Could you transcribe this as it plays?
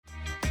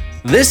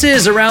This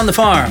is Around the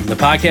Farm, the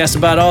podcast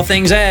about all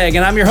things ag,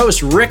 and I'm your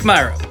host, Rick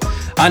Myro.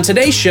 On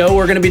today's show,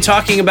 we're going to be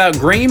talking about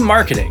grain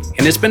marketing,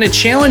 and it's been a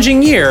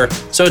challenging year,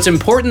 so it's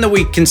important that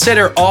we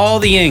consider all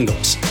the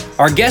angles.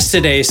 Our guest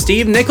today,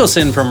 Steve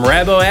Nicholson from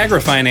Rabo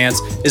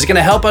AgriFinance, is going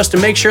to help us to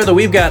make sure that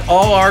we've got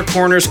all our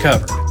corners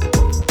covered.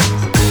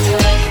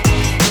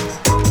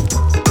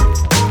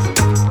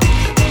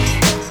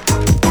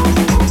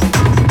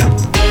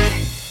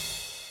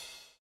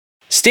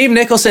 Steve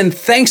Nicholson,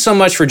 thanks so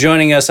much for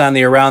joining us on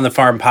the Around the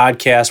Farm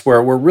podcast,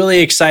 where we're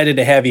really excited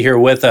to have you here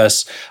with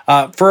us.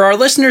 For our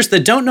listeners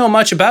that don't know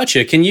much about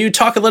you, can you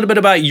talk a little bit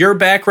about your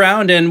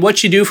background and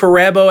what you do for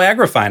Rabo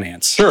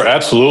AgriFinance? Sure,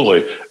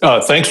 absolutely.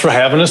 Thanks for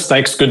having us.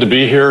 Thanks. Good to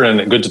be here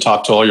and good to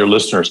talk to all your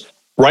listeners.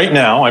 Right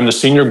now, I'm the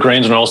Senior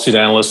Grains and Oilseed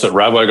Analyst at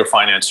Rabo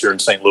AgriFinance here in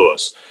St.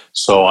 Louis.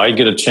 So I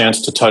get a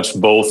chance to touch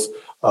both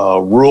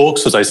rural,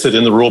 because I sit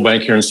in the rural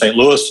bank here in St.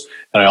 Louis,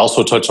 and I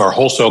also touch our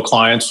wholesale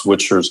clients,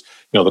 which is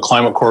the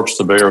Climate Corps,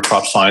 the Bayer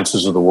Crop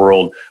Sciences of the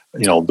world,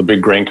 the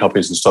big grain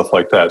companies and stuff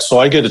like that. So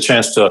I get a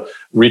chance to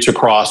reach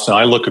across, and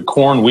I look at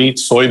corn, wheat,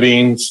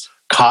 soybeans,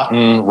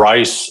 cotton,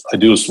 rice. I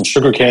do some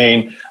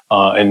sugarcane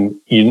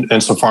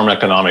and some farm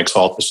economics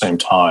all at the same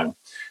time.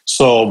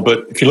 So,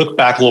 but if you look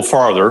back a little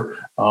farther,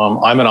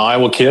 I'm an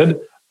Iowa kid,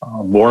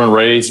 born and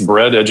raised,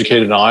 bred,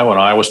 educated in Iowa, an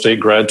Iowa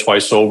State grad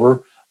twice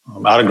over.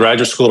 Out of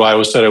graduate school at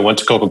Iowa State, I went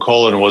to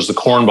Coca-Cola and was the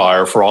corn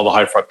buyer for all the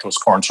high fructose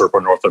corn syrup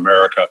in North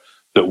America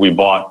that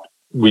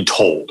we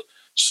told.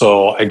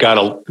 So I got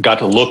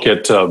to look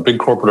at big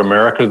corporate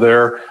America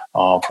there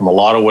from a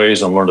lot of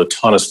ways and learned a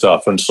ton of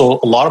stuff. And so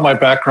a lot of my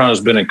background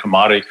has been in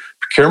commodity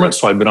procurement.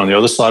 So I've been on the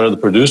other side of the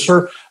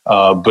producer,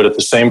 but at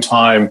the same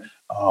time,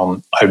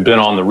 I've been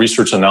on the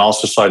research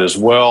analysis side as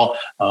well.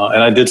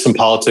 And I did some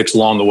politics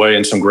along the way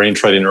and some grain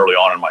trading early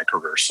on in my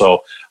career.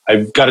 So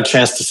I've got a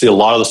chance to see a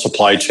lot of the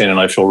supply chain, and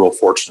I feel real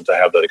fortunate to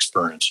have that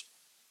experience.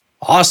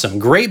 Awesome.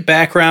 Great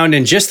background,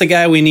 and just the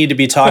guy we need to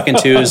be talking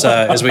to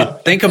as we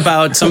think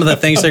about some of the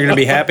things that are going to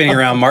be happening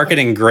around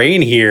marketing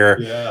grain here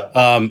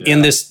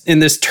in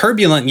this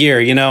turbulent year.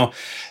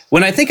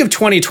 When I think of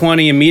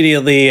 2020,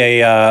 immediately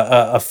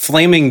a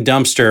flaming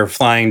dumpster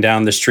flying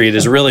down the street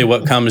is really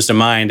what comes to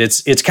mind.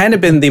 It's kind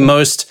of been the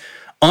most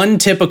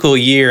untypical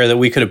year that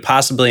we could have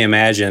possibly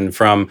imagined,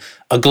 from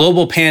a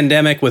global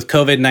pandemic with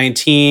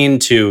COVID-19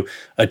 to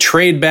a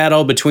trade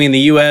battle between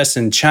the U.S.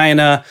 and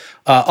China,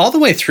 all the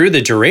way through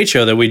the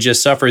derecho that we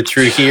just suffered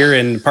through here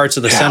in parts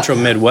of the central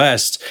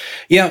Midwest.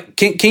 Can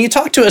you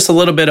talk to us a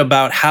little bit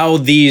about how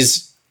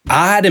these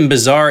odd and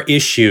bizarre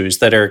issues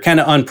that are kind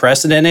of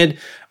unprecedented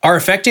are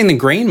affecting the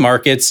grain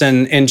markets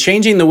and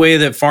changing the way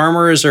that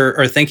farmers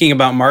are thinking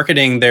about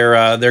marketing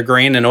their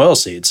grain and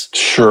oilseeds?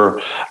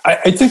 Sure.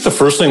 I think the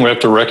first thing we have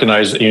to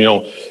recognize,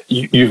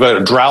 you've got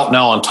a drought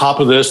now on top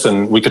of this,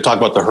 and we could talk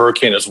about the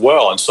hurricane as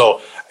well. And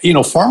so,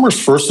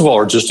 farmers, first of all,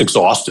 are just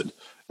exhausted.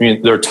 I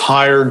mean, they're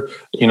tired.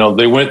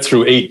 They went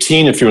through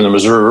 18, if you're in the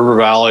Missouri River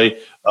Valley,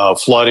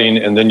 flooding,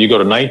 and then you go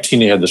to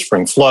 19, you had the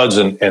spring floods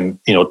and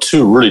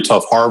two really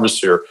tough harvests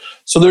here.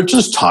 So they're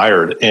just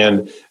tired,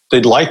 and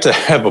they'd like to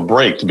have a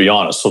break, to be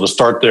honest. So to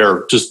start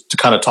there, just to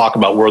kind of talk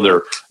about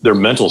where their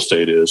mental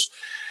state is.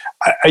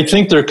 I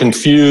think they're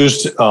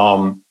confused.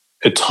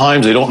 At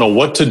times, they don't know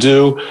what to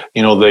do.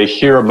 They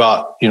hear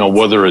about,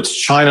 whether it's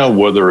China,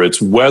 whether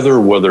it's weather,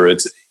 whether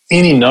it's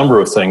any number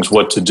of things,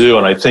 what to do.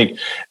 And I think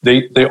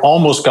they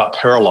almost got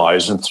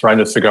paralyzed in trying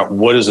to figure out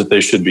what is it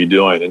they should be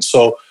doing. And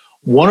so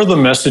one of the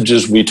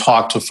messages we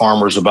talk to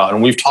farmers about,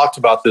 and we've talked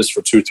about this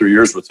for 2-3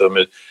 years with them,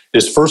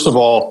 is first of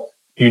all,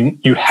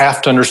 you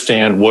have to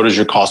understand what is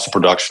your cost of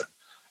production.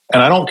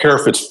 And I don't care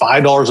if it's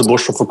 $5 a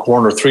bushel for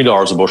corn or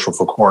 $3 a bushel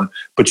for corn,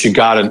 but you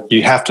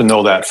have to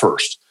know that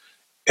first.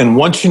 And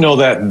once you know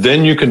that,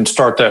 then you can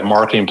start that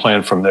marketing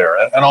plan from there.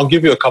 And I'll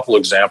give you a couple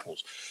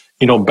examples.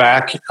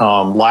 Back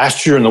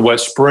last year in the wet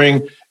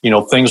spring,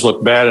 things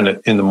looked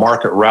bad and the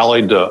market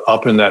rallied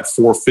up in that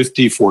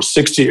 450,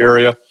 460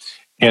 area.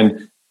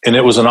 And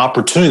it was an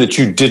opportunity that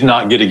you did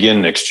not get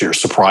again next year,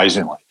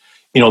 surprisingly.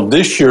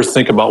 This year,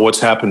 think about what's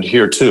happened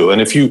here too.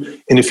 And if you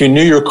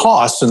knew your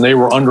costs and they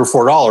were under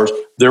 $4,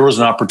 there was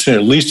an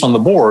opportunity, at least on the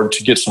board,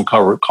 to get some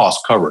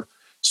costs covered.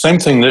 Same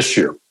thing this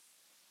year.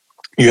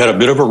 You had a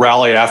bit of a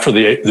rally after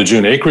the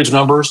June acreage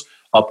numbers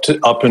up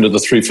into the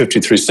 350,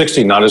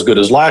 360, not as good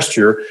as last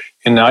year.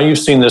 And now you've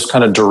seen this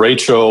kind of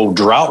derecho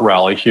drought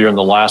rally here in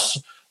the last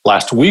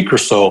week or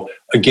so,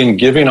 again,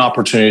 giving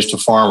opportunities to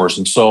farmers.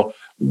 And so,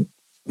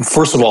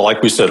 first of all,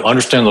 like we said,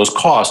 understand those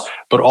costs,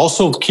 but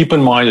also keep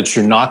in mind that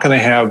you're not going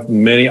to have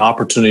many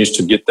opportunities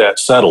to get that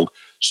settled.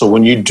 So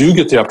when you do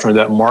get the opportunity,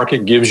 that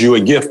market gives you a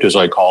gift, as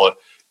I call it.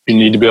 You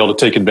need to be able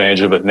to take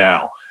advantage of it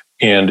now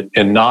and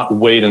not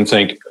wait and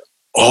think,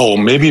 oh,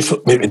 maybe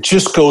it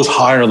just goes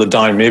higher on the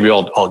dime, maybe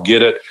I'll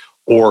get it.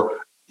 Or,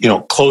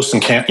 close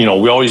and can't, we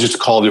always used to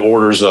call the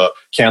orders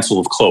cancel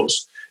of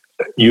close.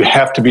 You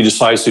have to be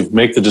decisive,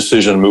 make the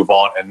decision, move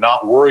on, and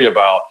not worry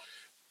about,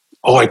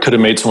 oh, I could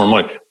have made some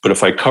more money. But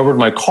if I covered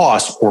my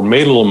costs or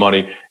made a little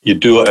money, you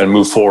do it and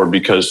move forward,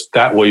 because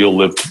that way you'll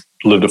live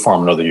to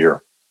farm another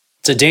year.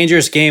 It's a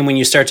dangerous game when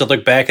you start to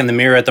look back in the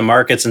mirror at the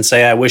markets and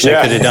say, I wish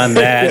I could have done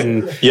that.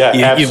 And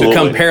you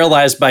become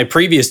paralyzed by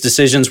previous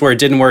decisions where it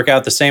didn't work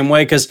out the same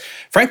way. Because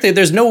frankly,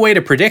 there's no way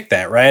to predict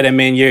that, right? I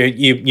mean,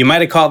 you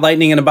might have caught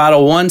lightning in a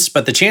bottle once,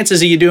 but the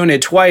chances of you doing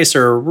it twice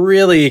are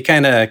really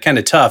kind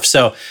of tough.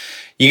 So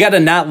you got to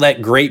not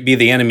let great be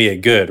the enemy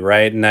of good,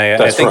 right? And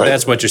I think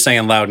that's what you're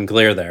saying loud and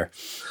clear there.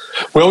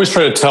 We always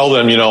try to tell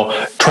them,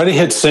 try to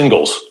hit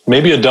singles,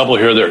 maybe a double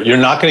here or there. You're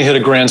not going to hit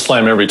a grand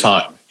slam every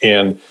time.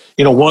 And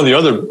one of the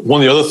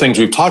other things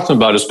we've talked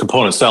about is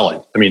component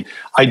selling. I mean,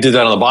 I did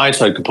that on the buying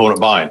side, component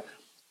buying.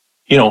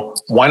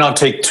 Why not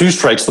take 2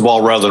 strikes the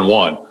ball rather than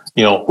 1?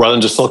 Rather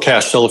than just sell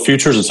cash, sell the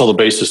futures and sell the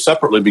bases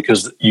separately,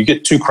 because you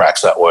get 2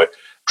 cracks that way.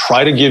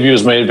 Try to give you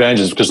as many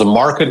advantages, because the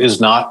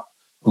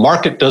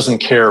market doesn't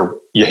care.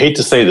 You hate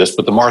to say this,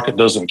 but the market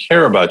doesn't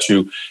care about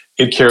you.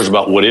 It cares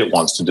about what it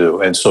wants to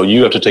do. And so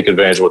you have to take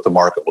advantage of what the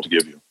market will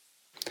give you.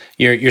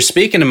 You're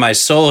speaking to my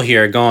soul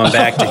here, going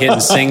back to hitting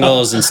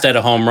singles instead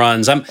of home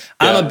runs. I'm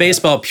a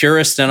baseball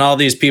purist, and all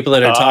these people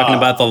that are talking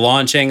about the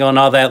launch angle and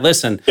all that.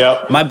 Listen,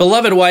 my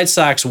beloved White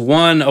Sox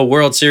won a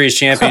World Series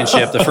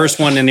championship, the first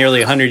one in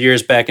nearly 100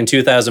 years, back in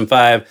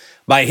 2005,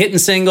 by hitting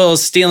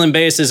singles, stealing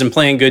bases, and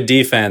playing good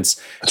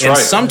defense. That's right.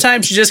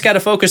 Sometimes you just got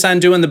to focus on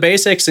doing the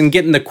basics and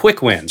getting the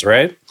quick wins,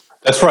 right?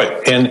 That's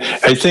right. And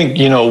I think,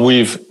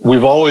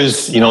 we've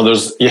always,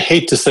 you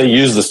hate to say,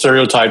 use the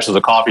stereotypes of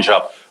the coffee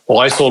shop. Well,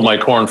 I sold my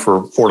corn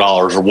for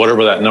 $4 or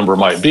whatever that number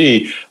might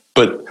be.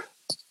 But,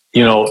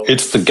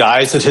 it's the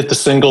guys that hit the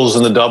singles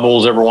and the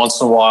doubles every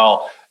once in a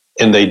while,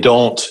 and they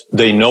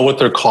know what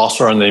their costs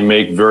are, and they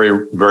make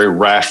very, very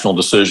rational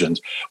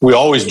decisions. We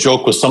always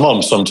joke with some of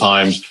them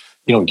sometimes,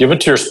 give it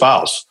to your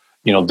spouse.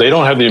 They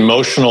don't have the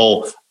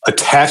emotional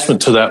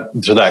attachment to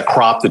that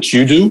crop that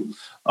you do.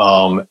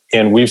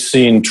 And we've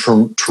seen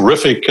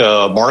terrific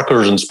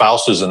marketers and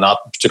spouses, and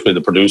not particularly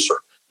the producer.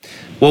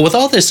 Well, with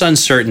all this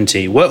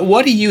uncertainty,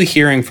 what are you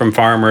hearing from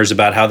farmers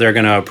about how they're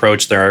going to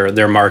approach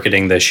their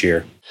marketing this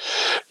year?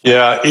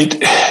 Yeah,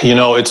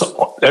 it's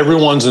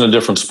everyone's in a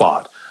different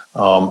spot.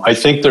 I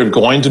think they're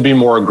going to be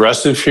more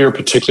aggressive here,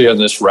 particularly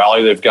in this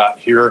rally they've got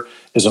here,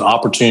 is an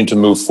opportunity to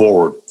move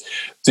forward.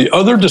 The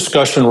other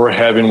discussion we're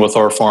having with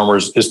our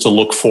farmers is to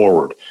look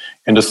forward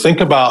and to think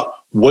about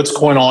what's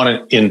going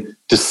on in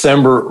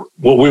December,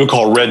 what we would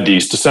call red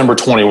D's, December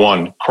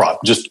 21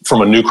 crop, just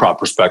from a new crop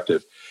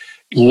perspective.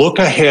 Look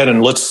ahead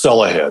and let's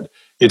sell ahead.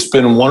 It's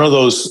been one of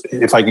those,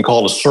 if I can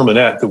call it a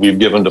sermonette, that we've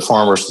given to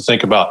farmers to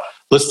think about.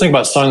 Let's think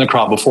about selling the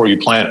crop before you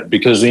plant it,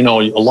 because, a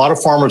lot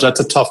of farmers,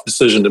 that's a tough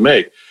decision to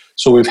make.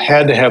 So we've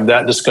had to have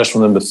that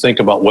discussion with them to think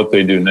about what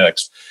they do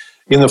next.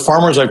 In the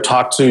farmers I've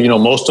talked to,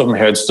 most of them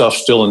had stuff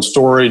still in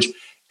storage,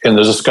 and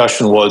the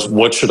discussion was,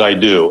 what should I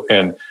do?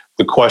 And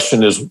the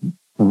question is,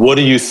 what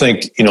do you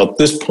think, at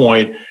this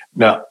point,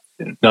 now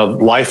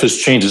life has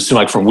changed, it seems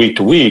like, from week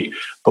to week,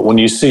 but when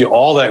you see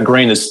all that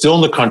grain that's still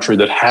in the country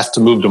that has to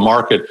move to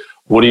market,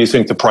 what do you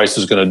think the price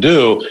is going to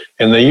do?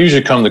 And they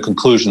usually come to the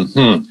conclusion,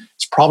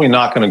 it's probably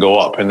not going to go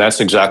up. And that's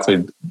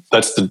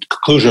the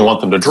conclusion we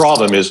want them to draw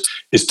them is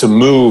to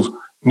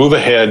move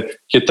ahead,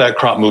 get that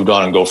crop moved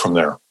on, and go from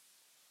there.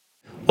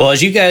 Well,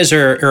 as you guys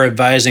are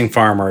advising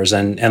farmers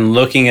and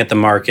looking at the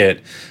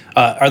market,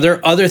 are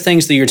there other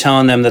things that you're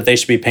telling them that they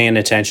should be paying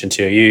attention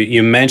to?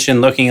 You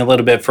mentioned looking a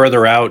little bit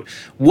further out.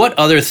 What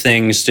other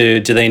things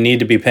do they need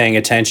to be paying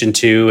attention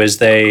to as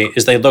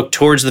they look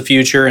towards the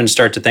future and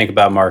start to think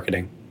about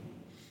marketing?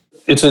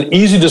 It's an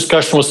easy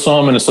discussion with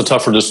some, and it's a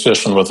tougher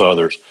discussion with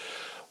others.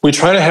 We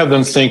try to have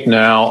them think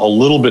now a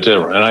little bit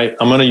different. And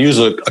I'm going to use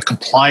a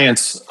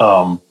compliance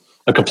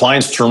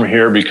term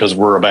here because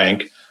we're a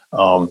bank.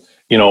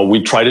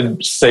 We try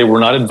to say we're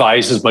not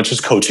advised as much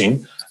as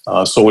coaching.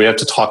 So we have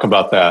to talk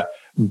about that.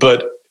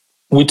 But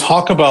we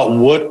talk about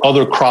what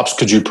other crops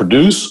could you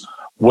produce?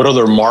 What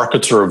other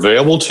markets are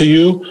available to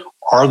you?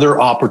 Are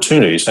there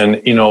opportunities?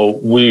 And,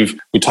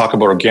 we talk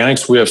about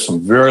organics. We have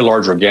some very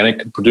large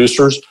organic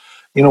producers.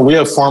 We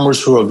have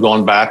farmers who have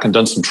gone back and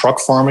done some truck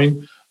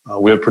farming.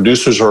 We have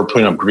producers who are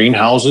putting up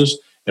greenhouses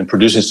and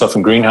producing stuff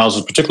in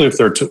greenhouses, particularly if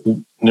they're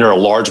near a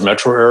large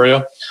metro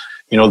area.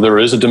 There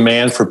is a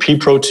demand for pea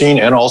protein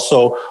and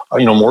also,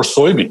 more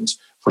soybeans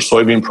for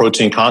soybean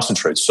protein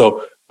concentrates.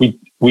 So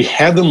we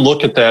have them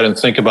look at that and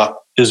think about,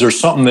 is there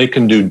something they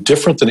can do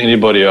different than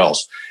anybody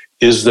else?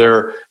 Is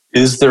there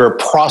a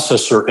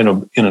processor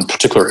in a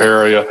particular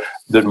area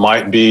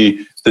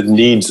that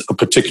needs a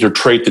particular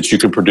trait that you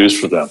can produce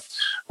for them?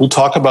 We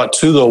talk about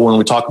too, though, when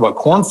we talk about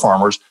corn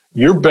farmers,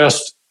 your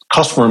best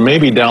customer may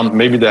be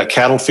that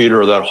cattle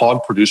feeder or that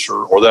hog producer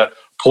or that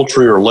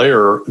poultry or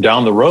layer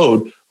down the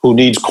road who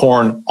needs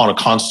corn on a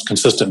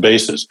consistent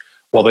basis.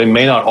 While they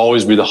may not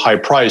always be the high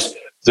price,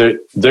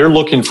 they're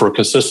looking for a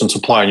consistent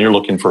supply and you're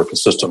looking for a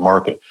consistent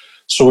market.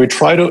 So we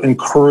try to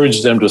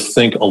encourage them to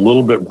think a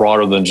little bit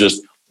broader than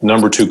just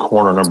number 2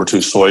 corn or number 2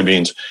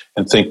 soybeans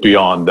and think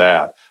beyond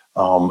that.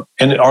 And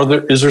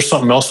is there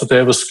something else that they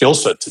have a skill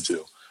set to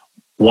do?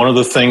 One of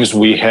the things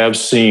we have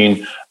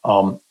seen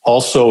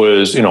also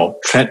is,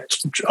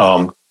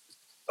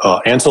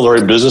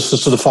 ancillary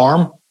businesses to the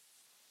farm.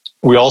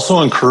 We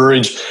also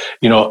encourage,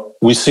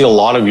 we see a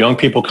lot of young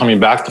people coming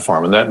back to the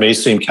farm, and that may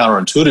seem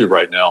counterintuitive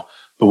right now,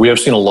 but we have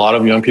seen a lot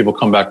of young people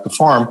come back to the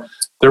farm.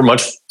 They're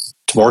much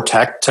more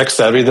tech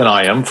savvy than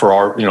I am for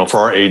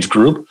our age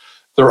group.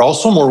 They're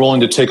also more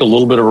willing to take a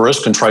little bit of a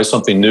risk and try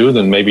something new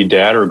than maybe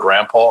dad or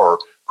grandpa or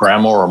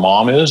grandma or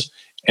mom is.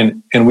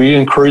 And we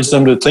encourage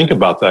them to think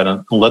about that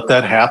and let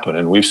that happen.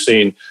 And we've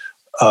seen,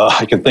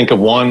 I can think of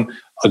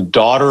a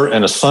daughter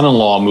and a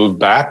son-in-law moved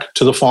back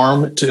to the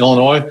farm to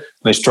Illinois, and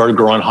they started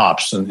growing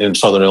hops in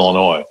Southern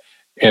Illinois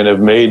and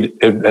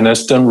and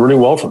that's done really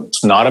well for them.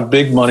 It's not a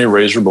big money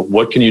raiser, but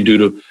what can you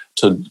do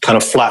to kind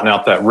of flatten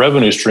out that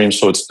revenue stream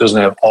so it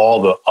doesn't have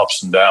all the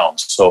ups and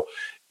downs? So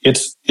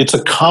it's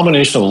a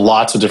combination of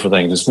lots of different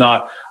things. It's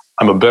not,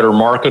 I'm a better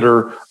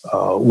marketer.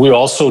 We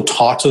also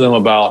talk to them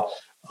about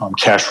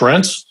cash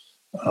rents,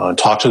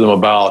 talk to them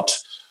about,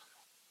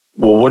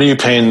 well, what are you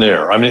paying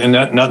there? I mean, and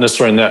not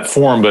necessarily in that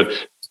form, but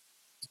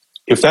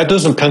if that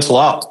doesn't pencil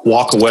out,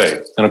 walk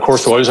away. And of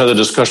course, we always have the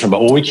discussion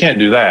about, well, we can't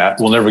do that.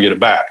 We'll never get it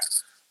back.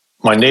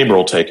 My neighbor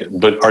will take it.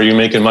 But are you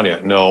making money?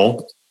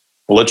 No.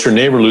 Well, let your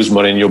neighbor lose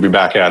money and you'll be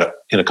back at it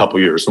in a couple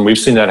of years. And we've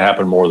seen that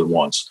happen more than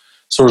once.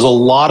 So there's a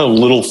lot of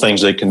little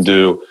things they can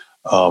do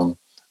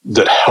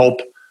that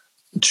help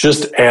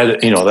just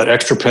add, that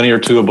extra penny or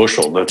two a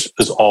bushel. That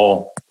is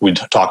all we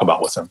talk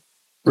about with them.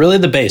 Really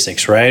the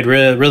basics, right?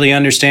 Really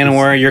understanding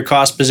where your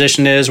cost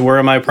position is, where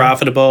am I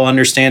profitable,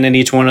 understanding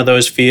each one of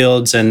those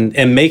fields and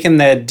making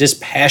that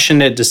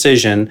dispassionate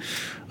decision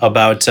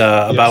about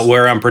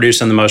where I'm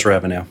producing the most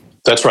revenue.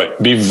 That's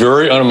right. Be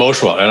very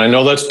unemotional. And I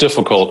know that's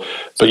difficult,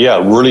 but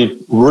yeah,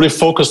 really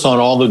focus on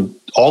all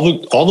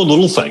the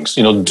little things,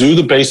 do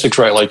the basics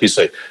right. Like you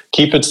say,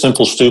 keep it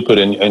simple, stupid.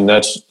 And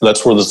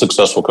that's where the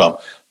success will come.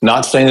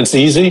 Not saying it's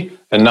easy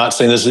and not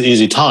saying this is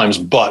easy times,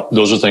 but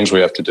those are things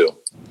we have to do.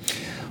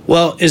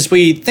 Well, as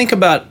we think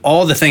about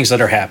all the things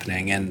that are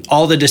happening and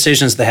all the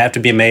decisions that have to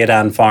be made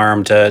on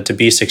farm to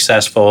be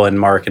successful in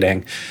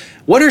marketing,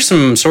 what are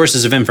some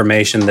sources of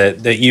information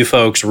that you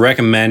folks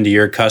recommend to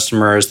your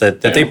customers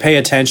that they pay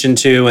attention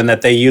to and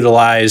that they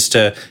utilize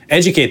to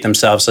educate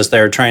themselves as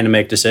they're trying to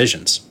make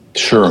decisions?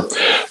 Sure.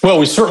 Well,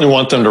 we certainly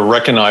want them to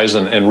recognize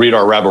and read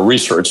our Rabble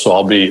research. So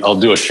I'll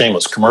do a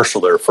shameless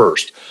commercial there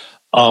first.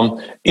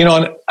 And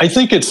I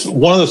think it's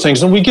one of the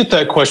things, and we get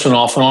that question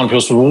off and on.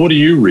 People say, well, what do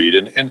you read?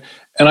 And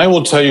I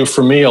will tell you,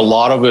 for me, a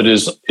lot of it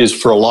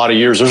is for a lot of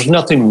years. There's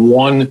nothing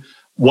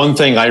one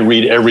thing I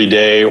read every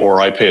day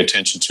or I pay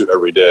attention to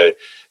every day.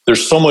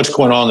 There's so much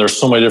going on. There's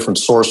so many different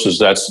sources.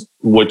 That's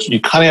what you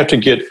kind of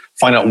have to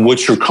find out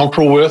what you're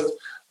comfortable with.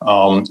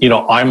 I'm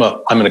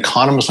an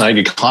economist, an ag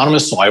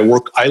economist, so I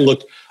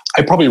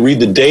probably read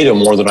the data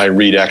more than I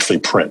read actually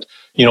print.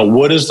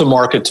 What does the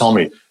market tell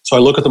me? So I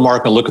look at the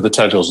market, look at the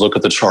technicals, look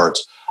at the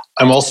charts.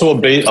 I'm also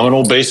I'm an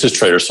old basis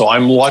trader, so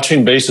I'm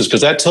watching basis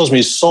because that tells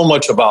me so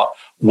much about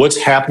what's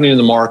happening in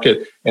the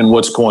market and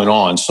what's going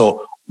on.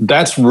 So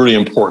that's really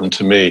important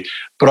to me.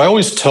 But I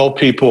always tell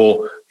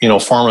people,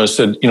 farmers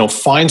said,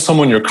 find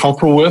someone you're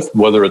comfortable with,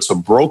 whether it's a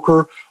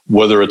broker,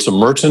 whether it's a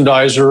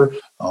merchandiser,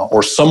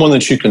 or someone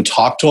that you can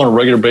talk to on a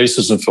regular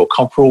basis and feel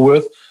comfortable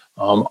with.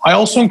 I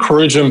also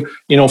encourage them,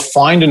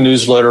 find a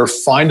newsletter,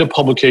 find a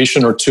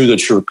publication or two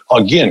that you're,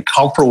 again,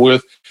 comfortable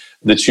with,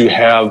 that you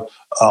have,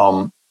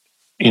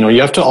 you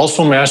have to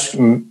also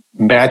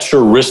match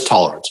your risk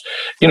tolerance.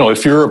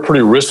 If you're a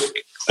pretty risk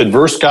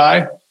adverse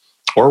guy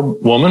or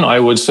woman, I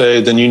would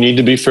say then you need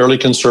to be fairly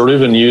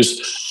conservative and use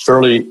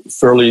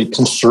fairly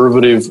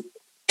conservative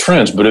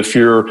trends. But if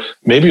you're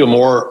maybe have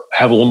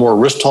a little more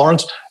risk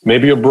tolerance,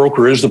 maybe a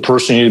broker is the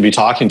person you need to be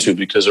talking to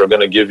because they're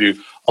going to give you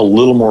a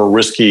little more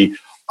risky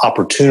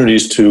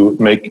opportunities to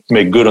make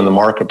good in the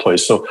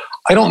marketplace. So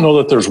I don't know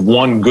that there's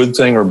one good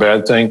thing or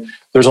bad thing.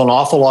 There's an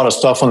awful lot of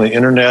stuff on the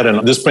internet,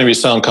 and this may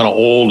sound kind of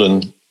old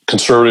and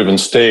conservative and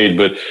staid,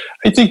 but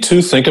I think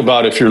too, think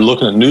about if you're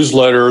looking at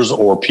newsletters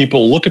or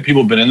look at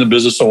people who've been in the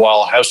business a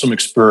while, have some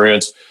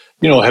experience,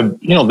 they've been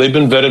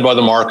vetted by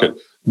the market.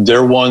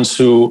 They're ones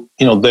who,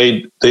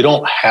 they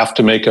don't have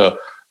to make a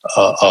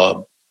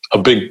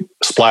big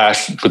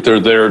splash, but they're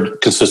there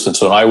consistent.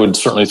 So I would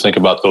certainly think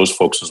about those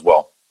folks as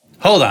well.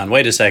 Hold on,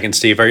 wait a second,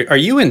 Steve. Are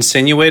you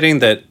insinuating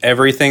that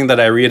everything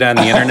that I read on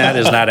the internet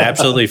is not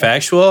absolutely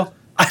factual?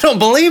 I don't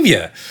believe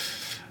you.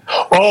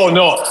 Oh,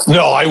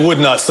 no, I would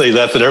not say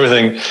that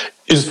everything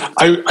is.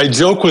 I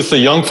joke with the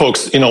young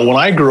folks, when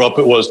I grew up,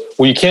 it was,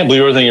 well, you can't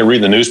believe everything you read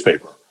in the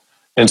newspaper.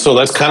 And so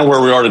that's kind of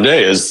where we are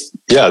today is,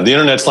 the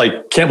internet's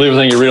like, can't believe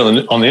everything you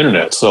read on the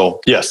internet.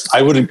 So yes,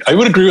 I would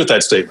agree with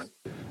that statement.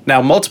 Now,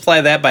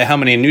 multiply that by how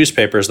many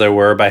newspapers there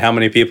were, by how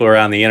many people are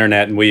on the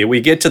internet, and we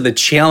get to the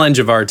challenge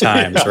of our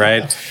times,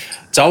 right?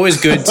 It's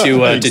always good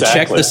to exactly. to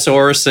check the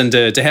source and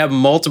to have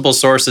multiple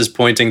sources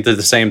pointing to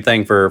the same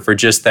thing for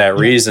just that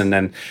reason.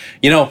 And,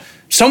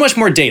 so much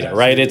more data,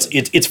 right?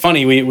 It's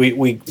funny.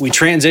 We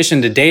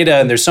transition to data,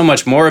 and there's so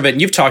much more of it.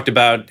 And you've talked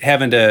about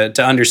having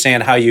to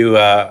understand how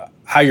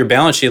your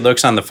balance sheet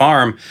looks on the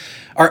farm.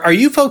 Are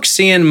you folks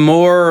seeing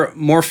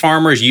more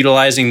farmers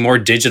utilizing more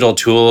digital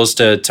tools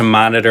to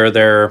monitor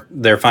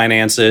their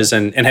finances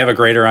and have a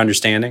greater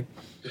understanding?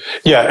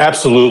 Yeah,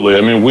 absolutely.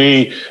 I mean,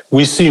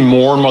 we see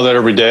more and more of that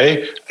every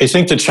day. I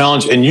think the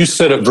challenge, and you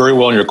said it very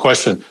well in your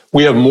question,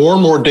 we have more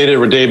and more data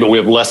every day, but we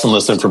have less and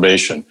less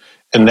information.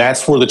 And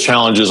that's where the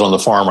challenge is on the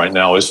farm right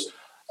now is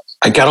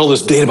I got all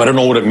this data, but I don't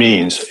know what it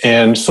means.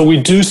 And so we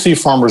do see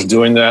farmers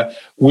doing that.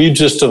 We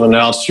just have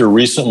announced here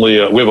recently,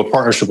 we have a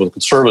partnership with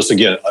Conservus.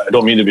 Again, I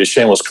don't mean to be a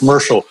shameless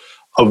commercial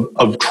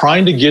of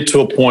trying to get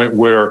to a point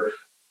where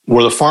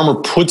the farmer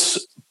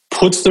puts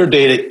their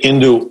data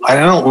into, I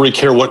don't really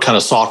care what kind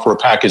of software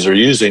package they're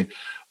using,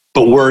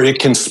 but where it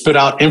can spit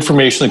out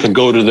information that can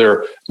go to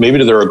their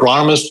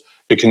agronomist,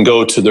 it can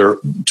go to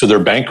their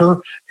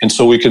banker. And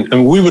so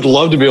we would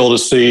love to be able to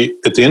see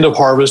at the end of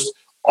harvest,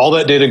 all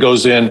that data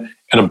goes in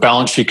and a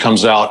balance sheet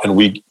comes out and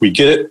we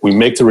get it, we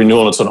make the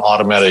renewal, and it's an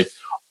automatic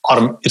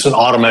thing.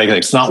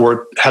 It's not where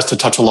it has to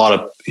touch a lot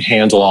of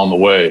hands along the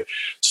way.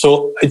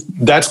 So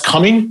that's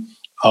coming.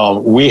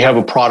 We have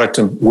a product,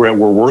 and we're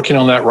working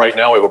on that right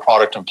now. We have a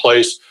product in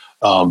place,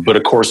 but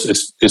of course,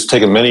 it's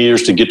taken many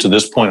years to get to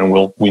this point,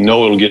 and we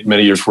know it'll get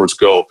many years before it's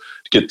to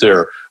get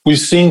there. We've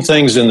seen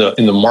things in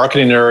the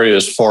marketing area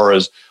as far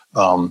as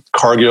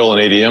Cargill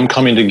and ADM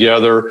coming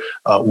together.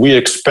 We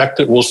expect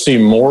that we'll see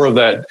more of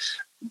that.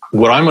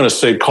 What I'm going to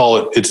say,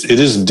 it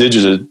is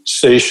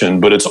digitization,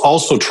 but it's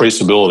also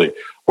traceability.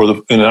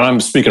 And I'm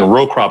speaking of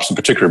row crops in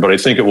particular, but I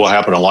think it will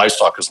happen in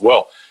livestock as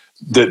well.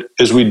 That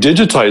as we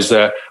digitize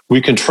that,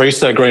 we can trace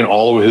that grain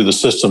all the way through the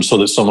system so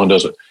that someone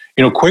doesn't.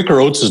 Quaker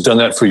Oats has done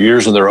that for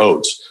years in their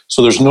oats.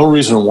 So there's no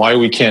reason why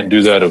we can't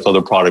do that with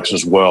other products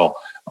as well.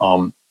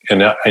 And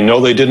I know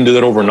they didn't do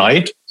that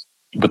overnight,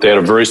 but they had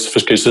a very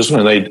sophisticated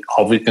system,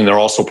 and they're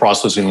also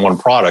processing one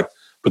product.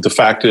 But the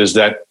fact is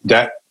that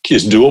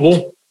is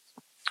doable.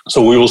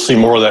 So we will see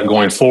more of that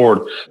going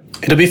forward.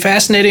 It'll be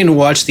fascinating to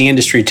watch the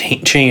industry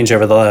change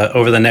over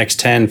the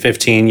next 10,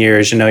 15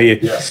 years.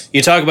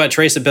 You talk about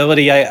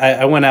traceability.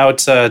 I went out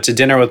to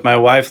dinner with my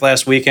wife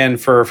last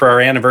weekend for our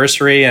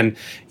anniversary, and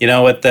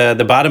at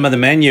the bottom of the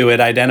menu, it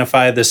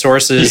identified the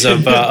sources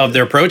of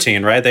their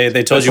protein. Right?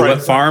 They told you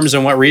what farms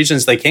and what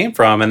regions they came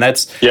from, and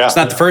it's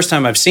not the first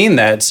time I've seen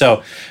that.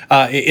 So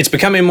it's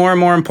becoming more and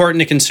more important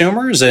to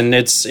consumers, and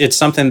it's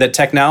something that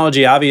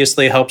technology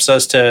obviously helps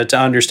us to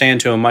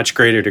understand to a much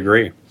greater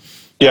degree.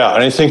 Yeah,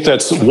 and I think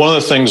that's one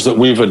of the things that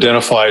we've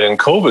identified in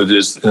COVID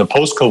is in the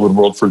post-COVID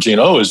world for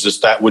G&O is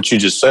just that what you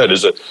just said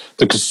is that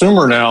the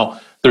consumer now,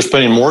 they're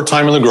spending more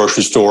time in the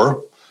grocery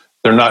store.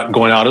 They're not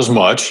going out as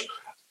much,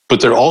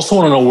 but they also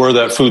want to know where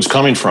that food's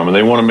coming from, and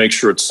they want to make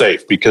sure it's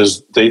safe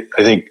because I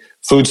think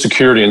food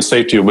security and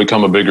safety will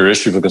become a bigger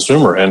issue for the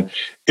consumer. And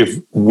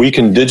if we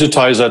can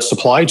digitize that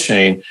supply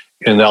chain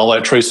and all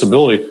that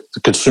traceability,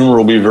 the consumer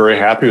will be very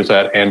happy with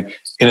that. And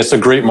it's a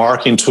great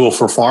marketing tool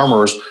for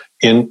farmers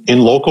in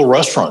local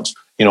restaurants,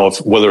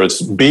 whether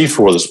it's beef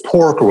or whether it's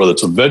pork or whether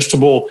it's a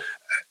vegetable,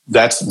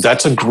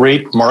 that's a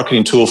great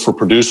marketing tool for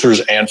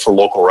producers and for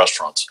local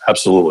restaurants.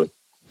 Absolutely.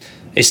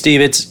 Hey,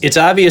 Steve, it's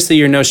obvious that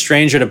you're no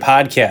stranger to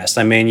podcasts.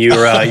 I mean,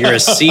 you're a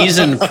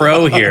seasoned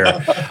pro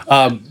here.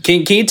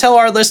 Can you tell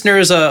our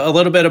listeners a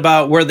little bit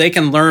about where they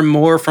can learn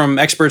more from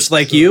experts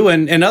like you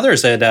and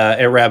others at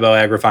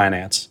Rabo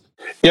AgriFinance?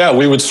 Yeah,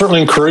 we would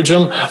certainly encourage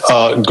them.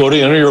 Go to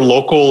any of your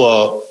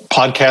local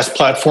podcast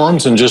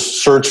platforms and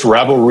just search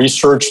Rabo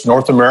Research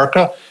North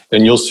America,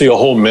 and you'll see a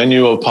whole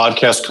menu of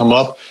podcasts come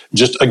up.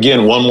 Just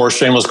again, one more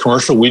shameless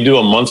commercial. We do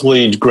a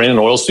monthly grain and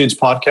oilseeds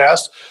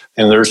podcast,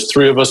 and there's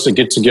 3 of us that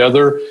get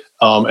together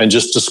and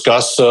just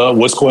discuss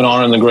what's going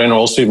on in the grain and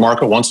oilseed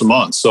market once a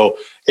month. So,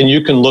 and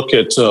you can look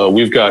at,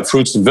 we've got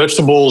fruits and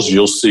vegetables.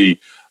 You'll see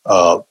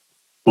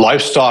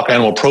livestock,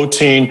 animal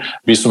protein,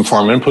 be some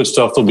farm input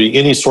stuff. There'll be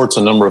any sorts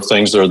of number of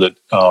things there that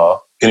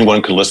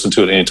anyone can listen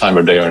to at any time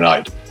of day or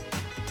night.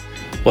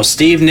 Well,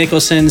 Steve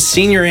Nicholson,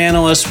 Senior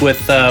Analyst with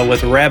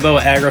Rabo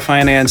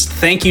AgriFinance,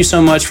 thank you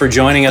so much for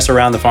joining us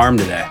around the farm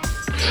today.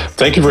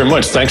 Thank you very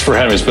much. Thanks for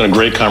having me. It's been a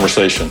great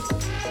conversation.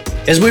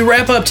 As we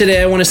wrap up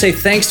today, I want to say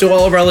thanks to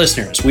all of our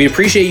listeners. We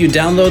appreciate you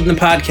downloading the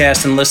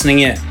podcast and listening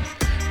in.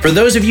 For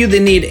those of you that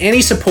need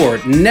any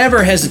support,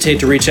 never hesitate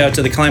to reach out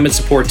to the Climate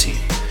Support Team.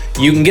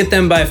 You can get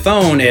them by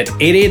phone at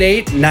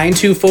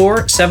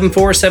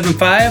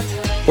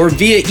 888-924-7475 or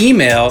via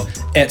email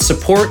at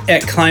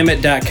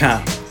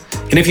support@climate.com.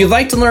 And if you'd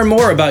like to learn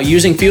more about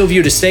using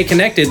FieldView to stay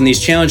connected in these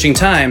challenging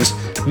times,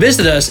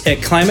 visit us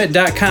at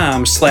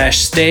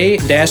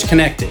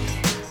climate.com/stay-connected.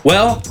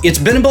 Well, it's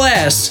been a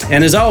blast,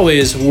 and as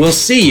always, we'll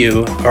see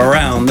you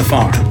around the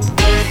farm.